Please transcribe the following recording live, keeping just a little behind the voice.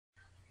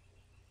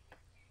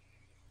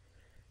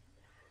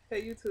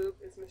Hey YouTube,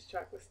 it's Miss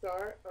Chocolate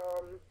Star.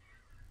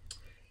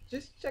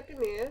 Just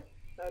checking in.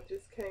 I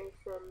just came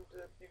from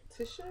the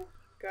beautician,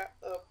 got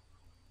a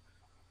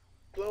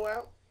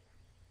blowout,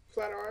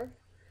 flat iron,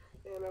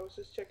 and I was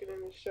just checking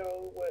in to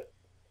show what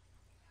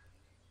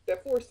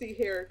that 4C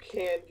hair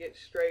can get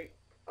straight.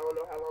 I don't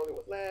know how long it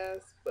would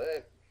last,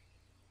 but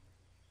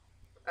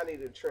I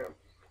needed a trim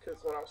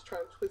because when I was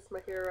trying to twist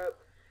my hair up,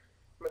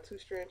 my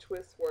 2-strand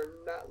twists were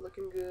not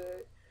looking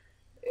good,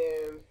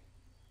 and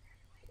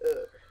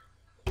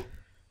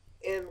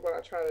and when I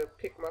try to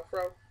pick my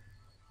fro,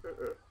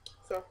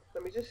 so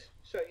let me just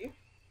show you.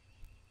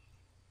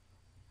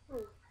 I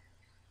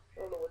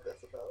don't know what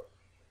that's about.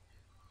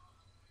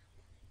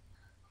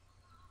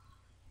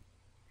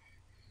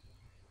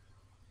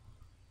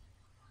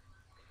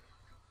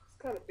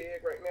 It's kind of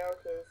big right now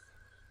because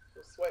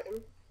I'm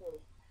sweating. I'm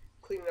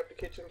cleaning up the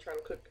kitchen, trying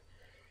to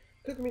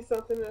cook me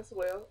something as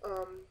well.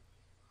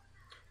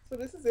 So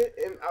this is it,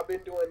 and I've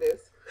been doing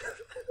this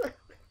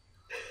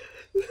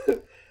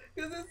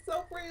because it's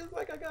so free. It's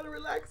like I got a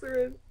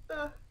relaxer and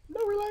no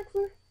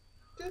relaxer,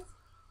 just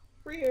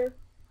free hair.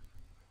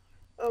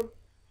 Um,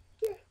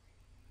 yeah.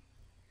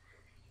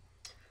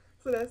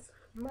 So that's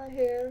my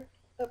hair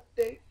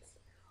updates.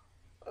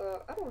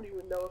 I don't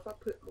even know if I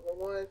put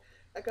more on.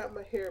 I got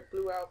my hair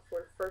blew out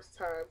for the first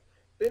time.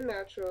 Been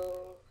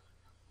natural,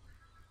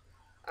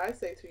 I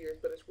say 2 years,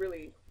 but it's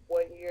really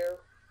 1 year,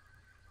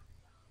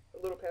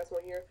 a little past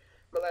 1 year.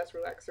 My last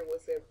relaxer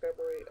was in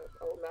February of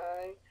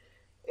 '09,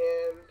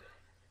 and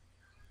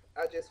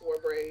I just wore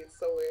braids,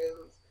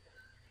 sew-ins,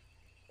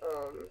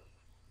 um,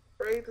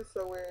 braids and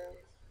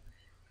sew-ins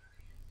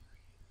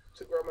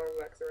to grow my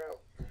relaxer out.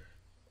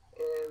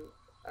 And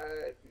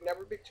I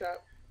never big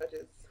chop. I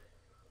just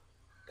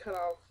cut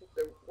off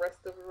the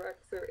rest of the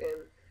relaxer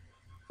in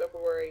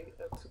February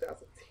of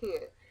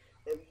 2010,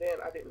 and then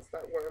I didn't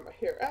start wearing my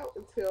hair out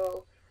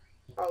until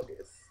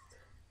August.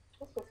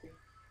 I'm supposed to be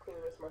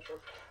cleaning this mushroom.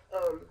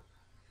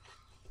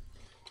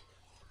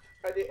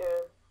 I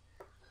didn't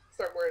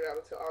start wearing it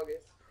out until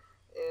August,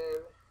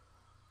 and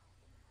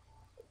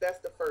that's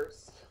the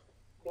first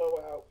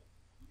blowout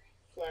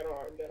flat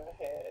arm that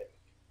I had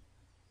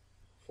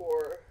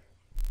for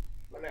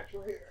my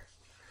natural hair.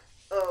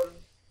 Um,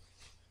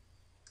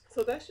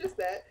 so that's just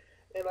that,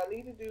 and I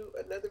need to do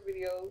another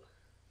video.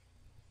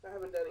 I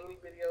haven't done any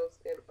videos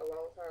in a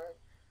long time.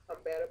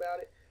 I'm bad about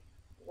it.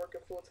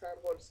 Working full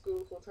time, going to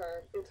school full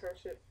time,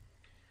 internship.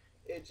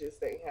 It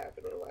just ain't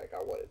happening like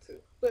I wanted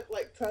to. But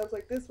like times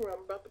like this where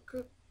I'm about to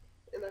cook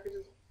and I can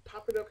just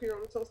pop it up here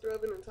on the toaster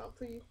oven and talk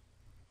to you,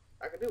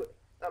 I can do it.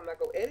 I'm not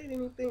gonna edit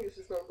anything. It's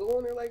just gonna go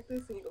on there like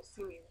this, and you're gonna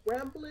see me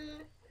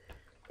rambling.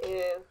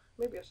 And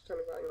maybe I should turn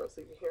the volume up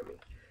so you can hear me.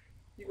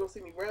 You're gonna see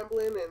me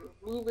rambling and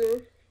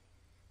moving.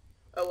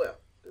 Oh well,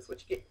 that's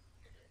what you get.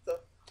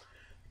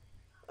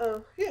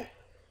 So, yeah,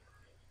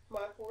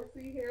 my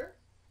 4C hair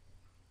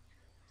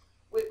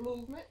with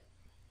movement.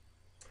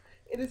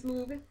 It is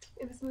moving.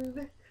 It is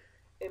moving,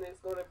 and it's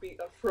gonna be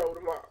a fro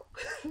tomorrow.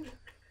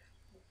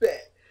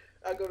 Bet.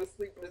 I go to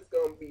sleep and it's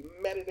gonna be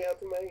matted down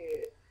to my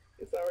head.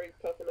 It's already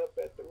puffing up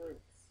at the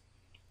roots.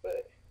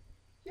 But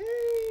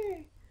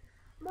yay!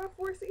 My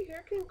 4C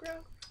hair can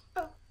grow.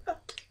 Oh, oh,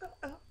 oh,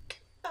 oh,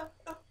 oh,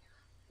 oh.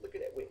 Look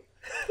at that wing.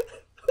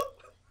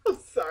 I'm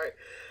sorry.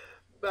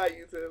 Bye,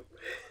 YouTube.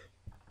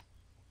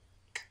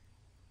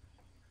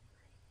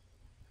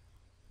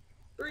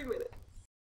 3 minutes.